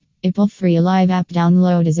IPL Free Live app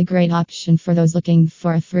download is a great option for those looking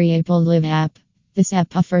for a free IPL Live app. This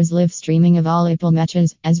app offers live streaming of all IPL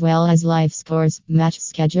matches, as well as live scores, match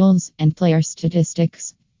schedules, and player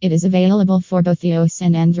statistics. It is available for both iOS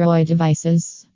and Android devices.